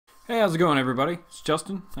Hey, how's it going, everybody? It's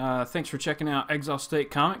Justin. Thanks for checking out Exhaust State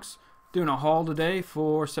Comics. Doing a haul today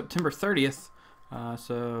for September 30th.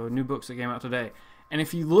 So new books that came out today. And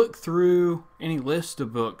if you look through any list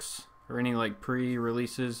of books or any like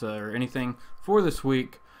pre-releases or anything for this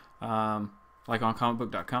week, like on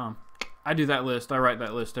comicbook.com, I do that list. I write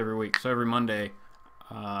that list every week. So every Monday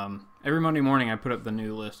morning, I put up the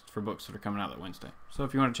new list for books that are coming out that Wednesday. So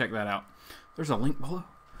if you want to check that out, there's a link below.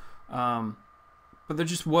 But there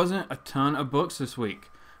just wasn't a ton of books this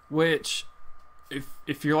week, which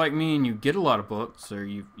if you're like me and you get a lot of books, or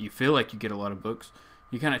you feel like you get a lot of books,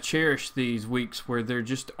 you kind of cherish these weeks where there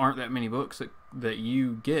just aren't that many books that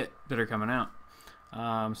you get that are coming out.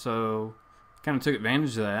 So kind of took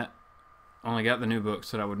advantage of that. Only got the new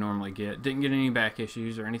books that I would normally get. Didn't get any back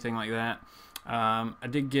issues or anything like that. I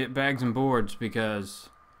did get bags and boards because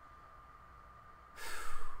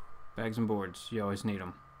bags and boards, you always need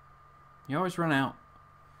them. You always run out.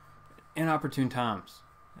 Inopportune times.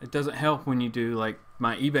 It doesn't help when you do like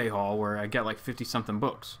my eBay haul where I get like 50 something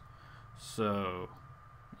books. So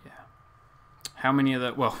yeah, how many of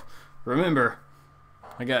that? Well, remember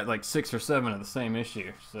I got like 6 or 7 of the same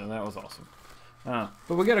issue, so that was awesome.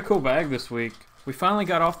 But we got a cool bag this week. We finally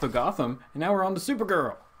got off the Gotham, and now we're on to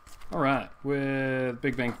Supergirl. All right, with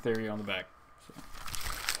Big Bang Theory on the back. So,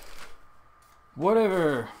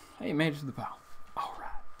 whatever. Hey, made it to the pile.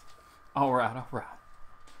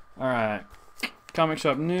 Alright. Comic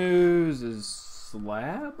shop news is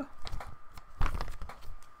Slab?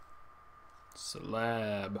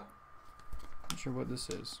 Not sure what this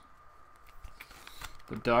is.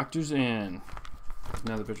 The Doctor's In. There's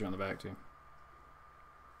another picture on the back too.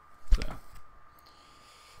 So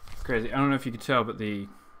it's crazy. I don't know if you can tell, but the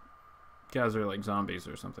guys are like zombies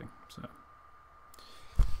or something. So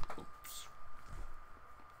oops.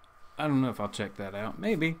 I don't know if I'll check that out.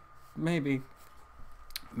 Maybe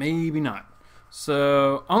not.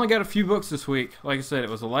 So I only got a few books this week. Like I said, it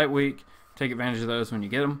was a light week. Take advantage of those when you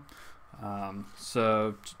get them.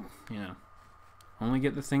 So you know, only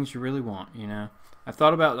get the things you really want. You know, I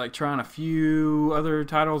thought about like trying a few other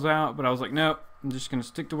titles out, but I was like, nope. I'm just gonna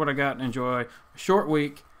stick to what I got and enjoy a short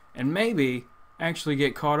week, and maybe actually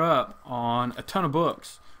get caught up on a ton of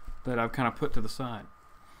books that I've kind of put to the side.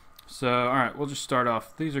 So all right, we'll just start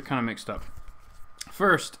off. These are kind of mixed up.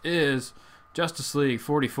 First is Justice League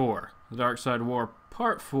 44, The Darkseid War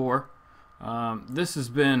Part 4. This has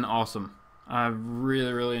been awesome. I've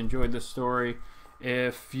really enjoyed this story.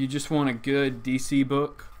 If you just want a good DC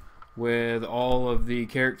book with all of the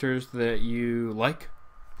characters that you like,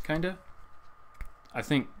 kinda, I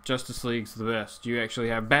think Justice League's the best. You actually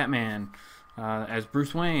have Batman as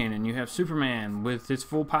Bruce Wayne, and you have Superman with his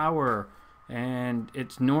full power, and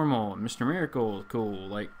it's normal. Mr. Miracle is cool.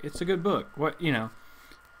 Like, it's a good book.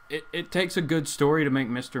 It takes a good story to make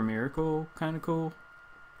Mr. Miracle kind of cool,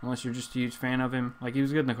 unless you're just a huge fan of him. Like, he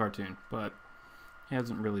was good in the cartoon, but he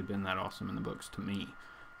hasn't really been that awesome in the books to me.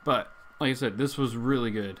 But like I said, this was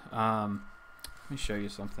really good. Let me show you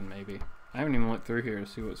something maybe. I haven't even looked through here to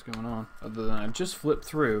see what's going on, other than I just flipped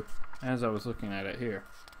through as I was looking at it here.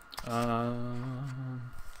 Wow,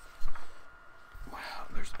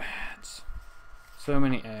 there's ads. So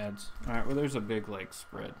many ads. Alright, well there's a big like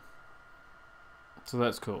spread. So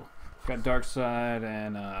that's cool. Got Darkseid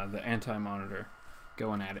and the Anti-Monitor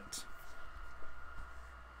going at it.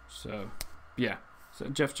 So yeah. So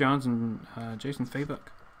Jeff Johns and Jason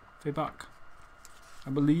Fabok, I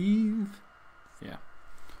believe. Yeah.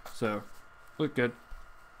 So look good.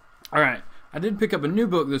 Alright. I did pick up a new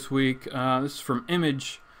book this week. This is from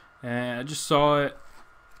Image. And I just saw it.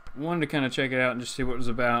 Wanted to kind of check it out and just see what it was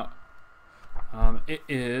about. It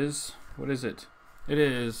is... What is it? It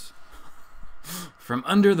is... From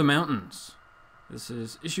Under the Mountains. This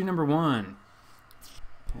is issue number 1.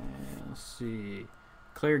 And let's see.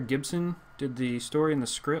 Claire Gibson did the story and the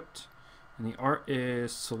script. And the art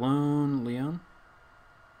is Salone Leon.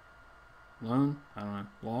 Lone? I don't know.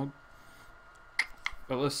 Log?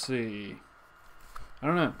 But let's see. I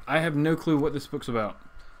don't know. I have no clue what this book's about.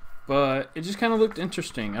 But it just kind of looked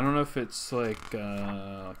interesting. I don't know if it's like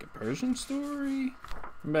a Persian story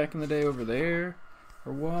from back in the day over there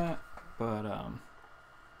or what. But,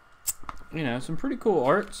 you know, some pretty cool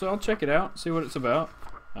art. So I'll check it out, see what it's about.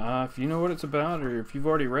 If you know what it's about, or if you've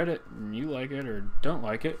already read it and you like it or don't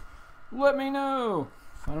like it, let me know.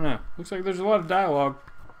 I don't know. Looks like there's a lot of dialogue.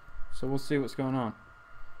 So we'll see what's going on.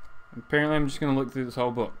 Apparently I'm just going to look through this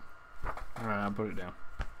whole book. Alright, I'll put it down.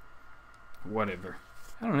 Whatever.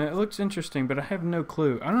 I don't know. It looks interesting, but I have no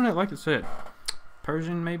clue. I don't know. Like I said,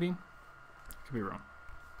 Persian maybe? Could be wrong.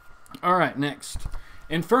 Alright, next.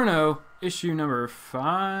 Inferno, issue number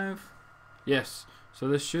 5. Yes, So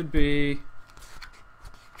this should be,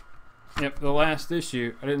 yep, the last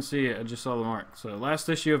issue. I didn't see it, I just saw the mark. So last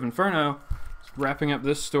issue of Inferno, wrapping up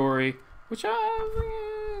this story, which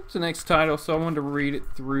it's the next title, so I wanted to read it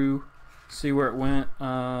through, see where it went.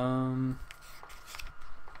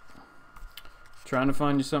 Trying to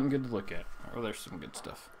find you something good to look at. Oh, there's some good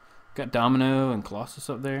stuff. Got Domino and Colossus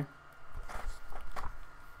up there.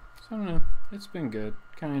 So I don't know. It's been good.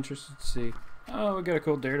 Kind of interested to see. Oh, we got a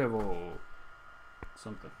cool Daredevil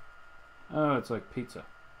something. Oh, it's like pizza.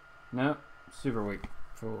 No, Super Week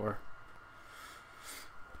for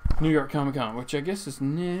New York Comic Con, which I guess is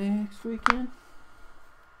next weekend.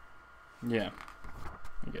 Yeah,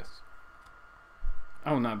 I guess.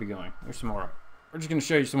 I will not be going. There's some more. We're just going to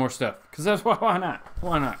show you some more stuff. Because that's why not?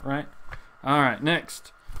 Why not, right? Alright,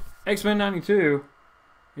 next. X-Men 92,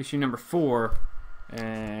 issue number 4.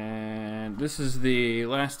 And this is the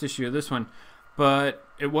last issue of this one. But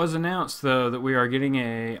it was announced, though, that we are getting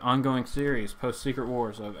a ongoing series, post-Secret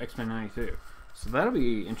Wars, of X-Men 92. So that'll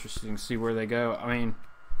be interesting to see where they go. I mean,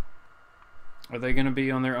 are they going to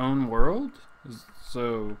be on their own world?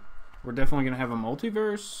 So we're definitely going to have a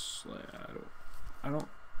multiverse? I don't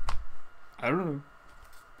know.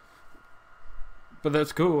 But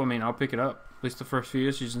that's cool. I mean, I'll pick it up. At least the first few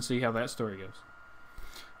issues and see how that story goes.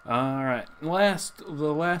 Alright. The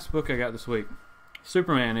last book I got this week.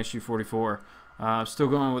 Superman issue 44. Still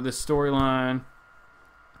going with this storyline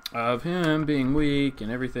of him being weak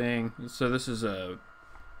and everything. So this is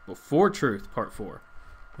Before Truth, part 4.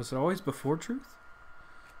 Was it always Before Truth?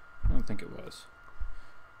 I don't think it was.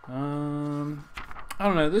 I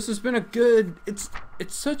don't know. This has been a good. It's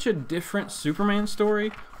such a different Superman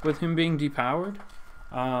story with him being depowered.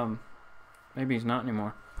 Maybe he's not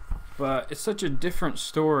anymore. But it's such a different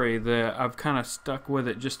story that I've kind of stuck with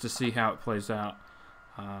it just to see how it plays out.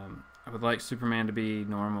 I would like Superman to be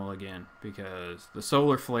normal again because the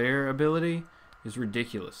solar flare ability is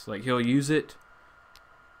ridiculous. Like, he'll use it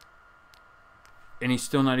and he's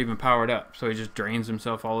still not even powered up, so he just drains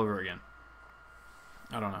himself all over again.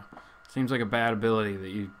 I don't know. Seems like a bad ability that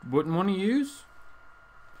you wouldn't want to use,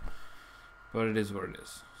 but it is what it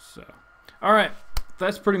is. So, alright,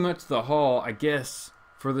 that's pretty much the haul, I guess,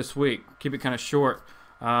 for this week. Keep it kind of short.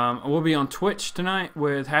 We'll be on Twitch tonight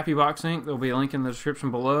with Happy Box Inc. There'll be a link in the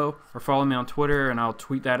description below, or follow me on Twitter and I'll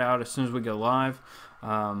tweet that out as soon as we go live.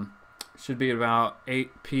 Should be about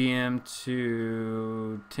 8 p.m.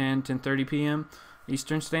 to 10:30 p.m.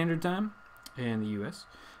 Eastern Standard Time in the U.S.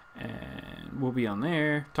 And we'll be on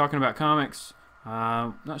there talking about comics.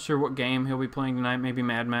 Not sure what game he'll be playing tonight. Maybe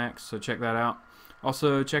Mad Max, so check that out.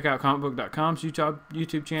 Also, check out comicbook.com's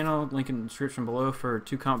YouTube channel. Link in the description below for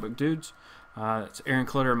Two Comic Book Dudes. It's Aaron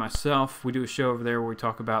Clutter and myself. We do a show over there where we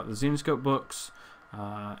talk about the Xenoscope books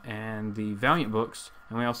and the Valiant books.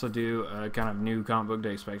 And we also do a kind of new Comic Book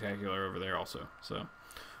Day Spectacular over there also. So,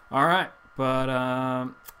 alright. But I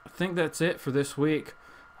think that's it for this week.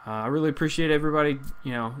 I really appreciate everybody,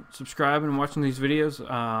 subscribing and watching these videos.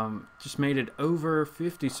 Just made it over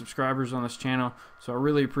 50 subscribers on this channel, so I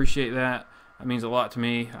really appreciate that. That means a lot to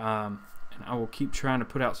me, and I will keep trying to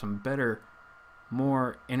put out some better,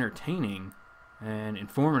 more entertaining and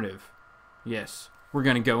informative. Yes, we're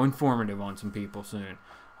going to go informative on some people soon.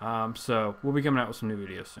 So we'll be coming out with some new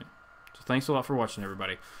videos soon. So thanks a lot for watching,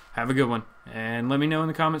 everybody. Have a good one, and let me know in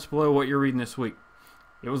the comments below what you're reading this week.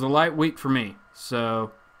 It was a light week for me,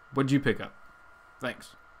 so what'd you pick up?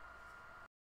 Thanks.